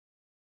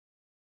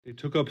They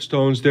took up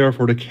stones,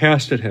 therefore, to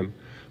cast at him.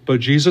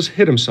 But Jesus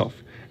hid himself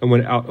and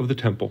went out of the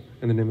temple.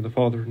 In the name of the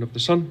Father, and of the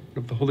Son, and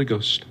of the Holy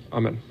Ghost.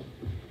 Amen.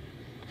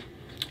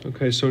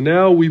 Okay, so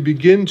now we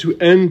begin to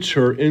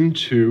enter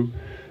into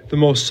the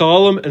most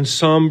solemn and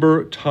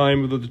somber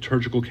time of the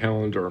liturgical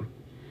calendar.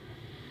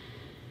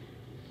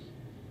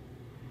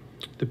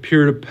 The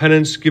period of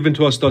penance given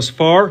to us thus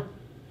far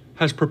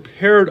has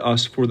prepared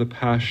us for the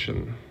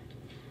Passion.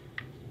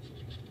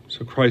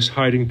 So Christ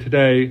hiding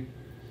today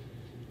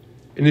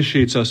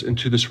initiates us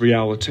into this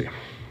reality.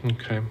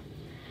 Okay.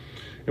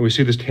 And we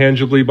see this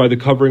tangibly by the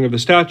covering of the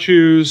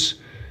statues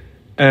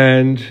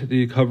and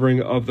the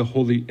covering of the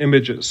holy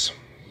images.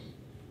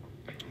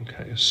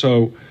 Okay,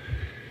 so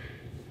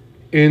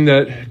in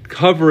that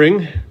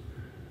covering,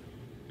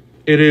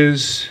 it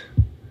is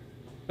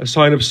a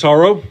sign of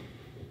sorrow.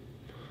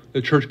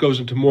 The church goes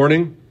into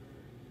mourning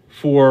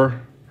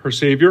for her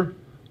Savior,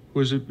 who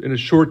is in a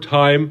short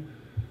time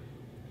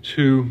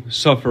to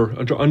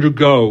suffer, to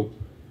undergo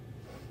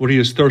what he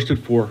has thirsted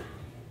for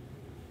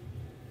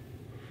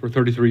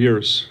 33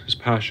 years, his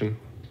passion.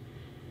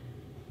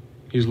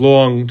 He's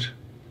longed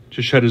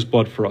to shed his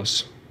blood for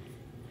us.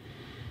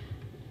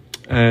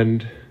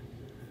 And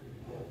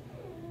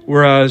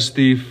whereas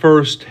the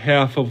first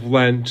half of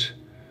Lent,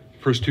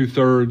 first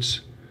 2/3,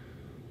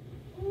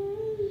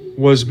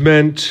 was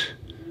meant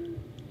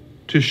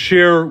to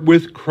share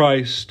with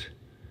Christ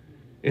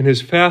in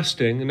his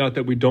fasting, and not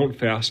that we don't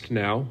fast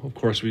now, of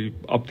course we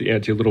up the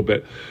ante a little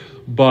bit,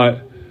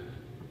 but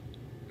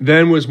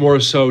then was more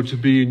so to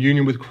be in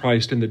union with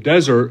Christ in the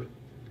desert.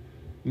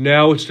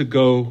 Now it's to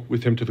go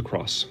with him to the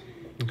cross.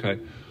 Okay.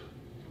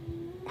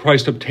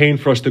 Christ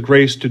obtained for us the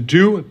grace to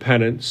do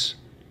penance,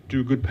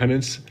 do good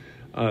penance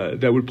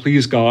that would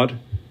please God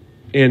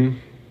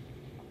in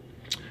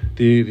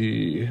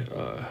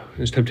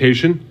his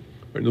temptation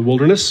in the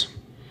wilderness.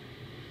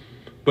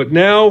 But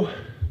now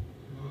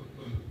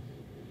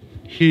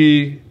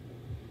he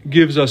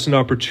gives us an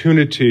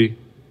opportunity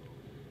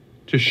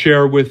to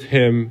share with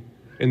him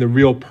in the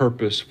real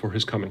purpose for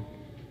his coming.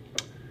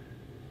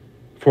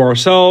 For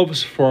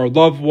ourselves, for our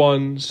loved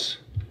ones,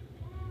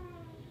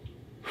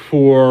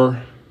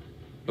 for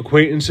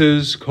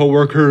acquaintances,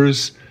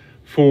 co-workers,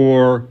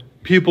 for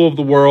people of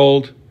the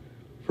world,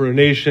 for the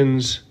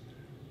nations,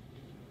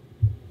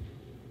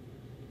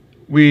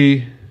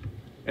 we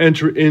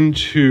enter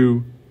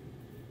into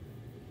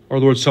our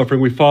Lord's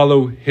suffering. We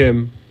follow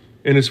him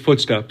in his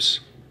footsteps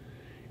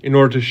in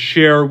order to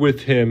share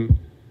with him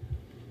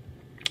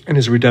in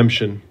his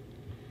redemption.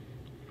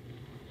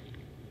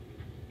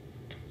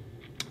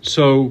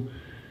 So,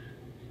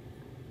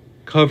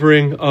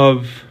 covering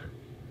of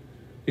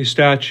these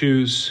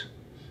statues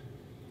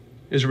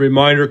is a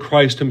reminder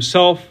Christ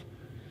himself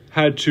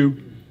had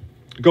to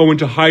go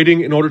into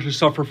hiding in order to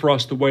suffer for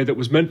us the way that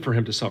was meant for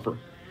him to suffer.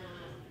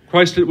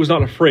 Christ was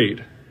not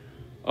afraid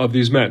of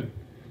these men.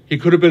 He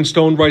could have been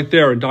stoned right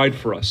there and died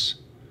for us,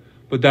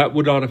 but that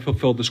would not have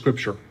fulfilled the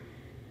Scripture.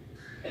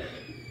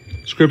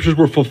 Scriptures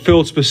were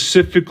fulfilled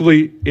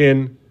specifically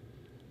in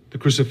the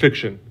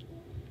crucifixion.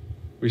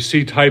 We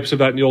see types of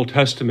that in the Old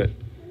Testament,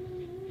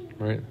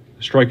 right?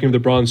 The striking of the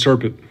bronze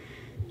serpent,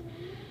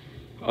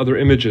 other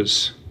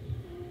images,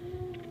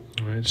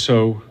 right?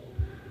 So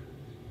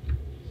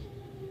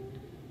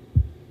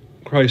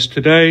Christ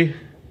today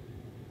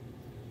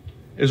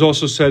is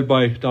also said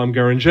by Dom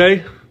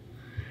Guéranger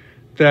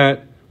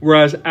that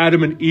whereas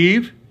Adam and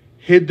Eve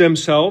hid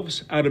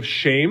themselves out of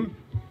shame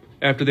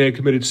after they had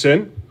committed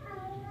sin,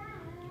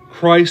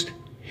 Christ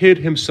hid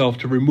himself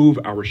to remove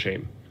our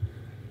shame.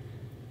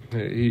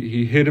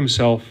 He hid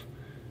himself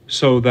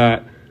so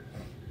that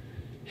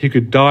he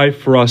could die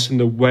for us in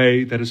the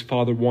way that his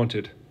Father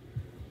wanted,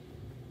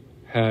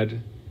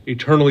 had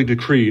eternally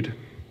decreed.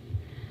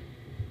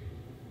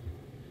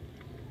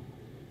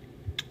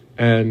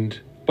 And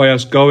by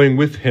us going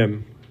with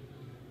him,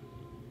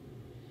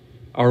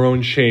 our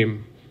own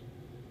shame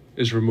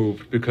is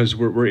removed, because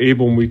we're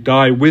able, when we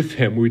die with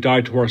him, we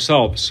die to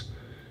ourselves,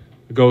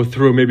 go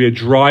through maybe a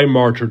dry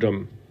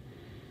martyrdom,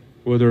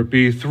 whether it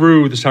be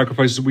through the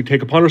sacrifices we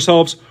take upon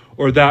ourselves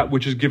or that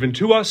which is given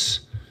to us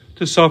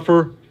to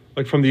suffer,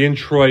 like from the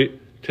introit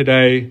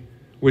today,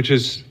 which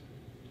is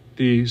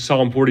the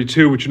Psalm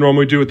 42, which you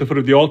normally do at the foot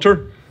of the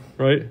altar,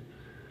 right?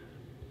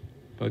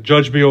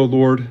 Judge me, O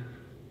Lord,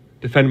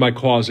 defend my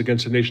cause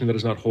against a nation that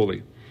is not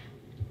holy.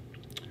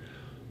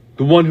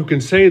 The one who can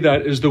say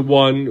that is the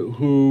one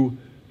who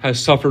has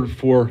suffered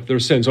for their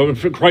sins. So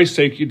for Christ's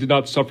sake, he did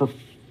not suffer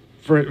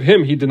for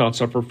him. He did not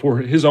suffer for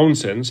his own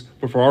sins,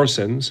 but for our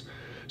sins.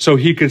 So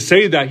he could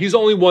say that. He's the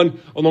only one,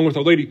 along with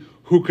Our Lady,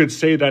 who could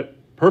say that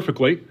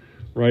perfectly,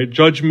 right?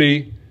 Judge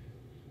me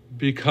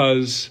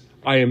because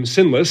I am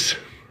sinless,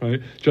 right?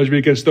 Judge me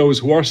against those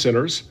who are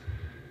sinners.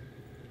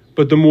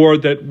 But the more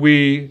that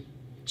we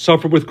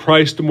suffer with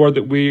Christ, the more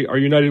that we are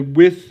united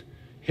with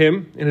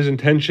him in his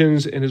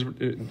intentions, in his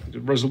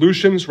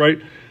resolutions,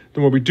 right? The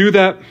more we do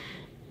that,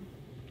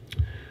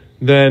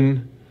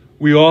 then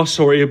we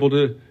also are able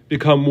to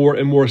become more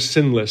and more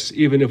sinless,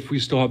 even if we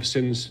still have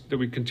sins that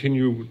we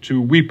continue to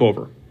weep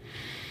over.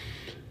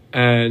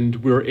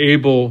 And we're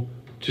able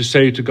to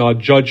say to God,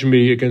 judge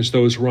me against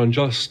those who are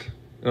unjust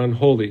and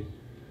unholy.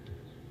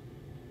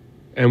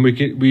 And we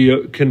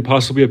can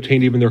possibly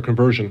obtain even their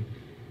conversion.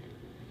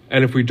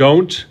 And if we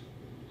don't,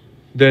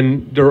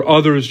 then there are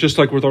others, just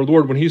like with our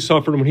Lord, when he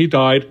suffered and when he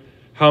died,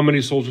 how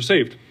many souls were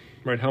saved,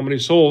 right? How many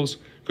souls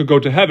could go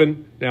to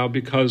heaven now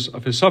because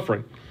of his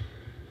suffering?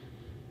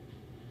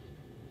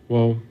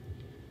 Well,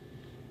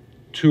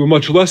 to a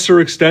much lesser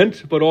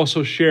extent, but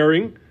also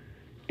sharing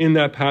in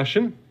that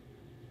passion,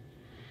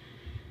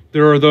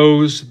 there are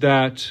those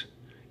that,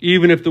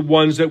 even if the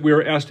ones that we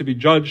are asked to be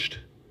judged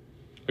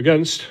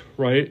against,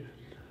 right,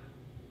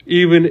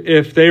 even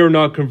if they are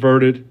not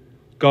converted,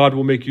 God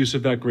will make use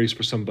of that grace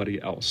for somebody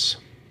else.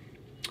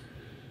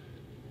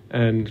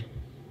 And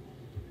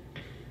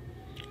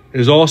it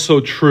is also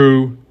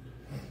true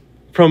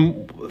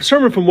from a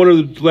sermon from one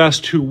of the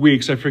last 2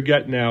 weeks, I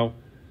forget now,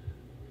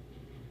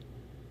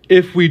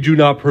 if we do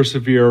not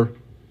persevere,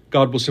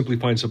 God will simply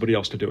find somebody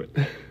else to do it.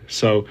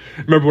 So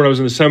remember when I was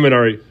in the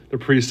seminary, the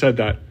priest said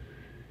that.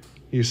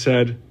 He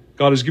said,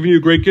 God has given you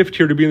a great gift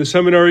here to be in the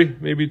seminary,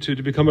 maybe to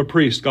become a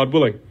priest, God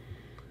willing.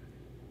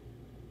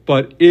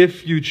 But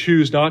if you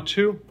choose not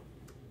to,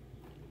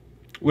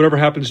 whatever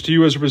happens to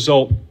you as a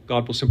result,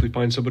 God will simply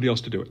find somebody else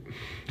to do it.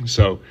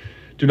 So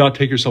do not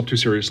take yourself too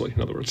seriously,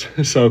 in other words.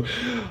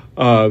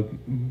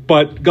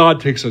 But God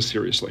takes us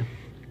seriously.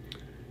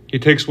 He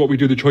takes what we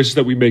do, the choices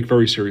that we make,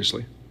 very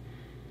seriously.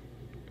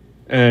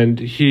 And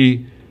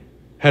he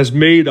has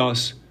made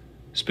us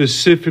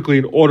specifically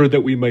in order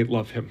that we might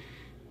love him.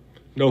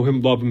 Know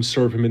him, love him,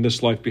 serve him in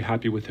this life, be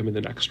happy with him in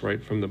the next,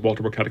 right? From the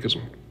Baltimore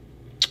Catechism.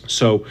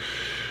 So,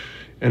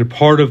 and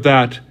part of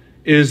that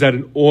is that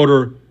in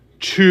order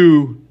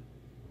to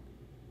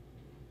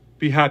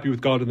be happy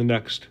with God in the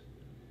next,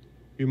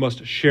 we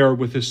must share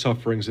with his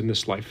sufferings in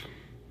this life.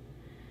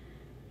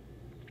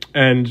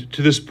 And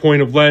to this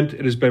point of Lent,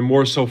 it has been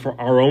more so for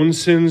our own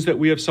sins that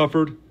we have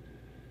suffered.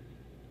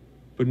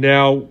 But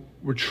now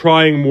we're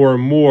trying more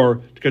and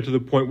more to get to the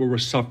point where we're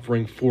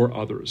suffering for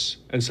others,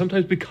 and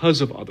sometimes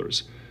because of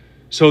others.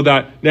 So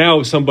that now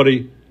if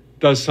somebody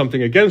does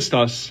something against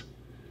us,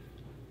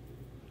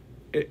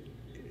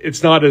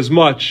 it's not as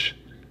much.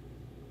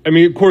 I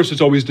mean, of course,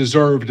 it's always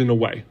deserved in a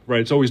way, right?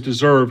 It's always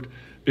deserved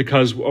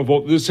because of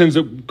all the sins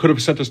that could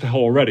have sent us to hell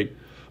already.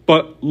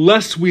 But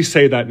less we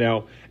say that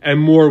now, and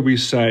more we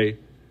say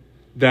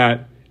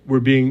that we're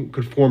being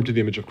conformed to the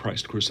image of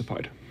Christ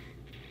crucified,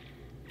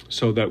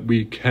 so that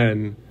we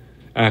can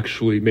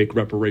actually make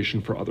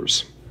reparation for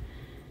others.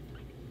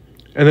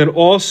 And then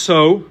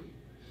also,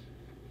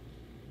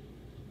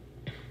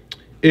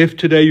 if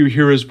today you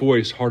hear his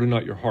voice, harden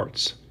not your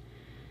hearts.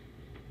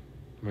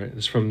 Right?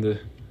 This is from the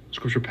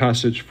scripture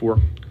passage for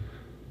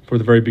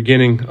the very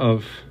beginning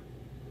of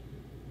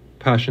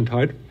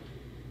Passiontide.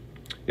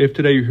 If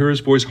today you hear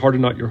his voice,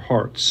 harden not your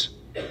hearts.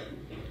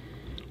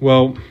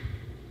 Well,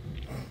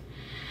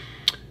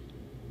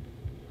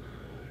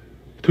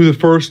 through the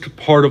first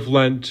part of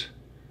Lent,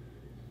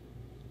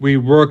 we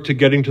work to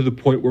getting to the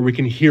point where we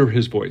can hear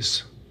his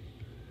voice.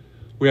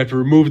 We have to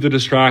remove the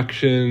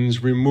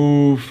distractions,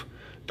 remove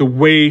the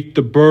weight,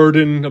 the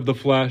burden of the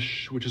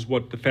flesh, which is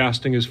what the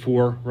fasting is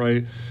for,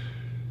 right?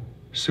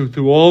 So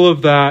through all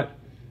of that,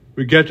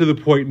 we get to the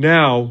point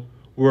now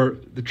where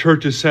the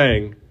church is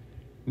saying,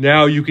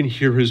 now you can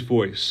hear his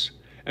voice.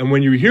 And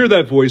when you hear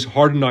that voice,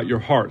 harden not your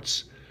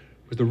hearts.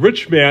 With the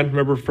rich man,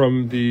 remember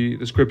from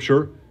the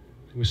scripture,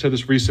 we said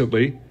this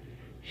recently,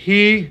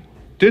 he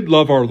did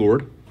love our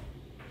Lord,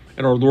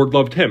 and our Lord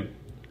loved him.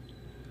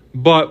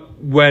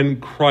 But when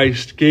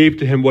Christ gave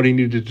to him what he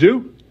needed to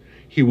do,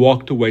 he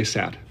walked away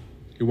sad.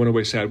 He went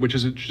away sad, which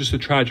is just a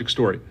tragic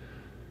story.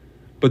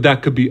 But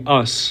that could be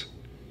us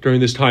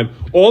during this time.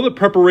 All the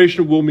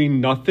preparation will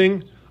mean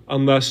nothing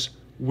unless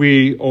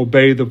we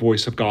obey the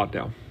voice of God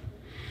now.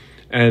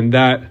 And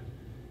that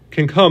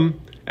can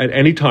come at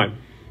any time,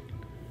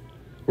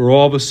 where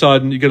all of a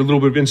sudden you get a little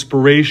bit of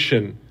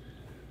inspiration,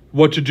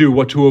 what to do,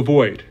 what to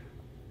avoid.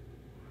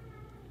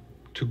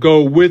 To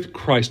go with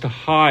Christ, to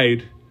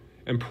hide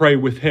and pray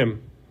with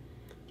him,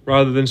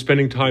 rather than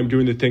spending time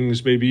doing the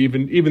things maybe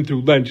even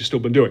through Lent you've still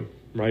been doing,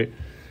 right?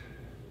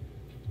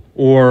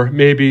 Or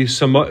maybe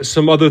some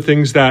other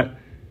things that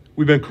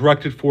we've been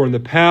corrected for in the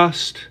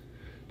past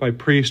by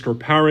priest or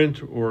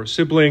parent or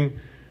sibling,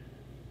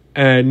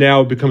 and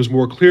now it becomes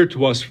more clear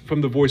to us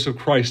from the voice of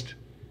Christ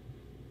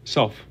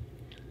self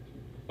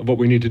of what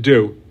we need to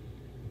do,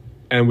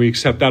 and we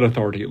accept that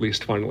authority at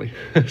least finally.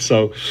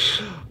 So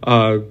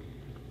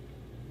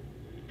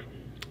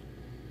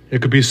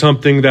it could be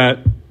something that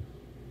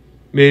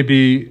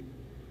maybe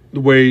the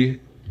way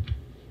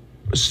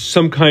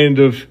some kind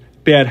of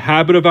bad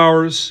habit of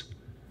ours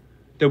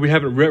that we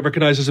haven't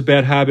recognized as a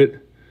bad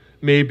habit,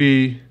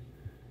 maybe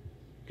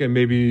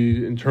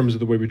in terms of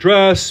the way we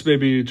dress,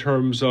 maybe in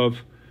terms of,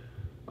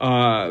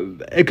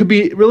 it could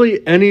be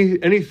really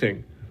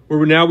anything,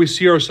 where now we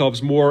see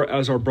ourselves more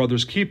as our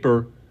brother's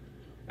keeper,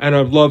 and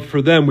our love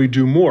for them, we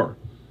do more.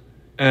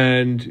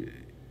 And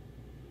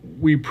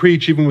we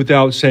preach even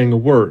without saying a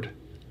word.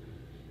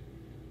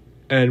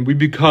 And we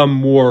become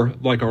more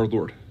like our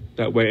Lord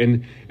that way.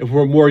 And if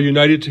we're more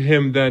united to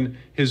him, then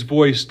his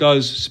voice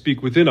does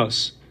speak within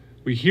us.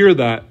 We hear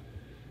that,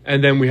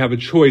 and then we have a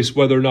choice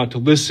whether or not to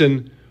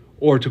listen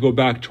or to go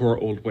back to our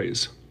old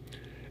ways.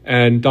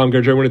 And Dom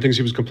Gardner, one of the things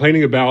he was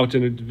complaining about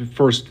in the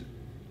first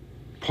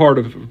part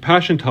of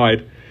Passion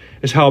Tide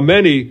is how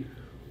many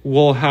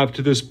will have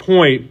to this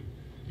point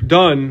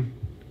done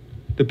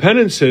the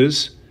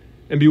penances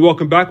and be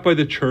welcomed back by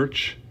the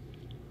church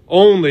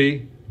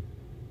only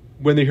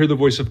when they hear the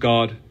voice of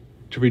God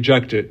to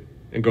reject it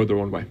and go their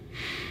own way.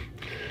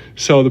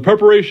 So the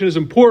preparation is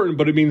important,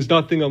 but it means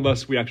nothing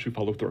unless we actually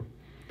follow through.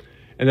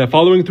 And that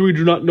following through, we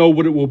do not know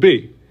what it will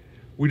be.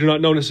 We do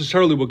not know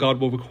necessarily what God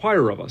will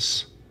require of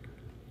us.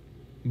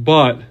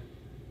 But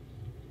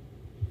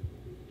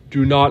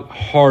do not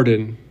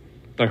harden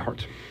thy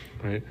heart,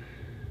 right?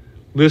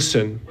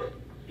 Listen,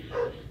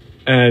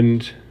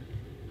 and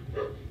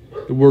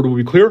the word will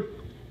be clear,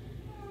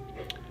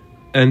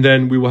 and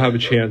then we will have a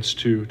chance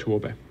to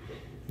obey,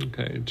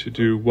 okay, to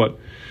do what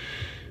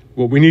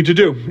we need to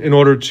do in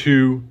order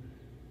to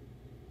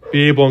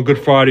be able on Good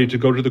Friday to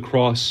go to the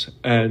cross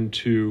and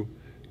to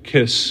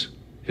kiss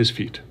his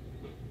feet.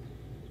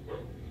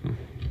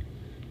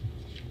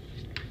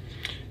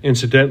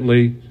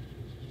 Incidentally,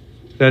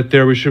 that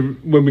there we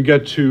should, when we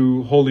get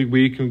to Holy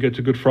Week and we get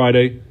to Good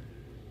Friday,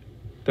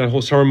 that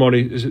whole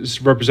ceremony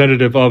is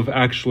representative of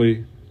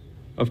actually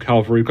of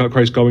Calvary,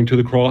 Christ going to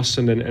the cross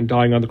and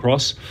dying on the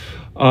cross.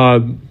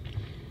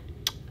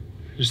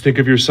 Just think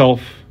of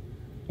yourself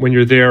when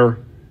you're there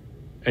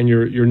and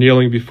you're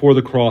kneeling before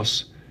the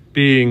cross,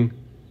 being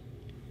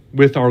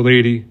with Our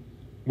Lady,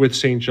 with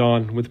St.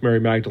 John, with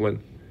Mary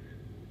Magdalene.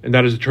 And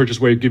that is the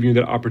church's way of giving you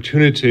that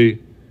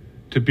opportunity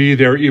to be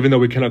there, even though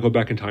we cannot go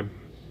back in time.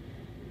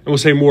 And we'll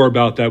say more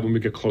about that when we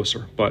get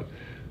closer. But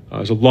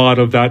there's a lot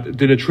of that.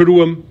 The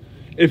Triduum,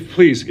 if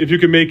you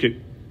can make it,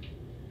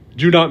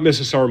 do not miss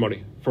a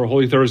ceremony for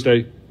Holy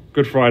Thursday,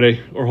 Good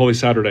Friday, or Holy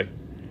Saturday.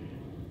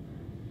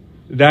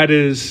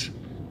 That's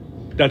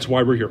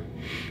why we're here.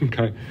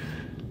 Okay?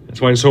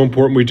 That's why it's so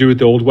important we do it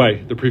the old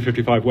way, the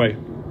pre-55 way.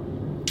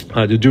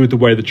 To do it the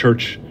way the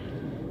church,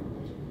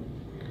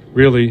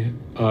 really,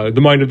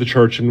 the mind of the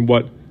church and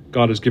what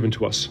God has given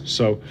to us.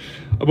 So,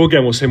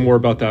 we'll say more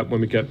about that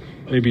when we get,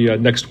 maybe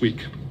next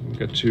week. We'll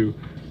get to,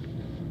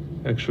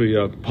 actually,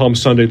 Palm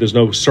Sunday. There's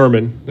no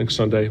sermon next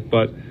Sunday,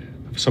 but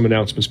some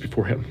announcements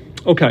beforehand.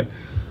 Okay.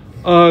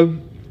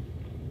 And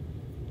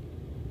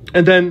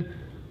then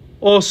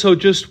also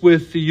just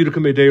with the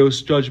Judica Me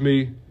Deus, judge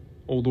me,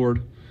 O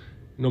Lord,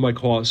 know my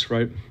cause,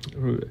 right?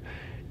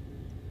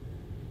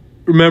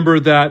 Remember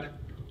that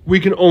we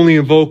can only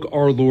invoke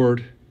our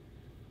Lord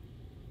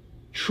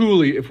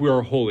truly if we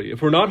are holy.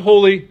 If we're not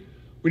holy,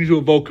 we need to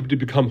invoke him to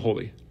become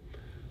holy.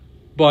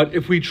 But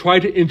if we try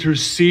to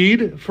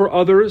intercede for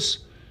others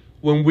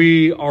when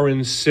we are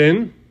in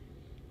sin,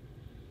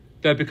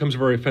 that becomes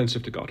very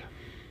offensive to God.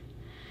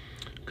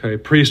 Okay, a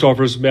priest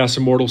offers mass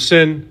in mortal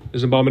sin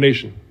is an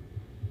abomination,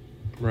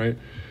 right?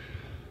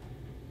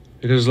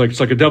 Because it's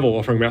like a devil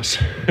offering mass,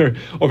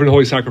 offering the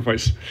holy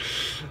sacrifice.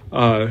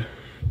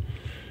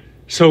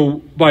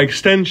 So by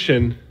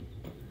extension,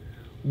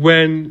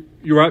 when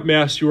you're at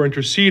Mass, you are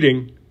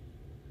interceding,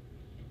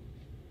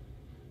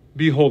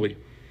 be holy.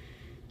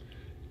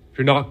 If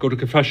you're not, go to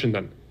confession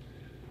then.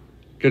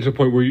 Get to a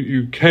point where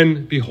you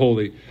can be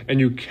holy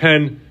and you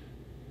can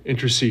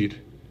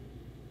intercede.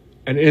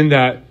 And in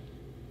that,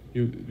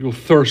 you'll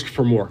thirst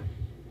for more.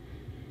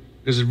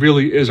 Because it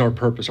really is our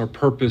purpose. Our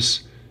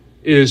purpose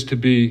is to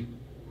be,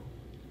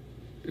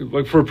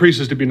 like for a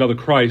priest is to be another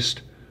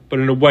Christ, but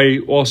in a way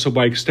also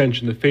by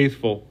extension the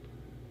faithful,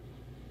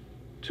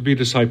 to be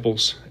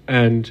disciples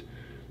and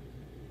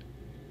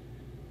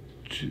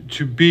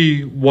to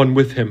be one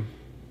with him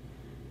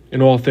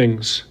in all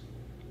things.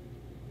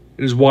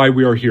 It is why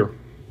we are here.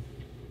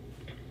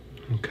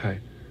 Okay.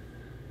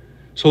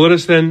 So let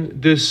us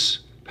then, this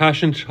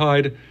Passion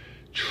Tide,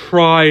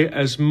 try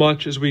as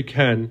much as we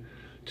can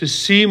to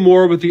see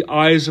more with the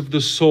eyes of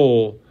the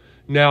soul,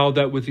 now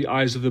that with the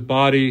eyes of the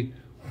body,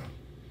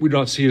 we do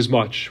not see as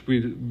much.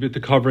 With the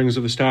coverings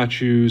of the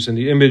statues and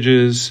the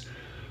images,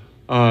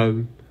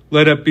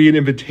 let it be an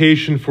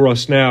invitation for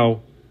us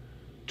now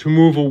to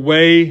move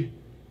away,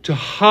 to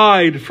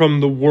hide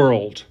from the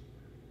world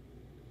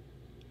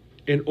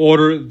in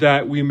order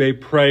that we may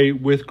pray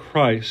with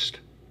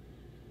Christ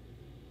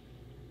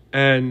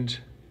and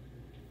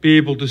be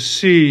able to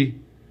see,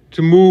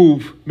 to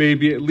move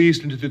maybe at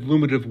least into the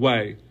illuminative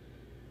way,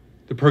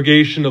 the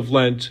purgation of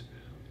Lent,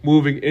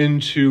 moving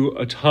into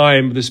a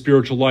time of the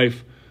spiritual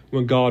life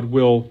when God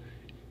will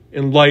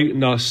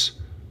enlighten us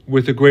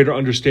with a greater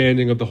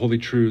understanding of the holy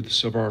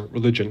truths of our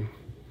religion.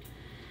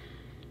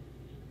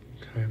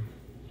 Okay.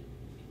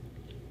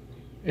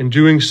 In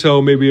doing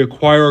so, may we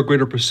acquire a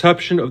greater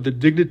perception of the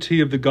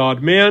dignity of the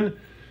God-man,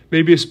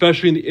 maybe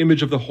especially in the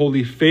image of the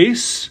holy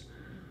face,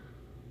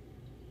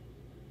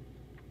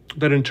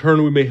 that in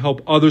turn we may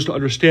help others to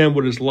understand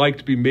what it is like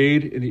to be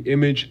made in the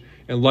image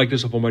and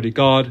likeness of Almighty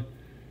God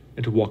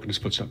and to walk in his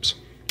footsteps.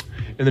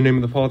 In In the name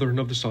of the Father, and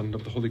of the Son, and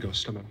of the Holy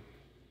Ghost. Amen.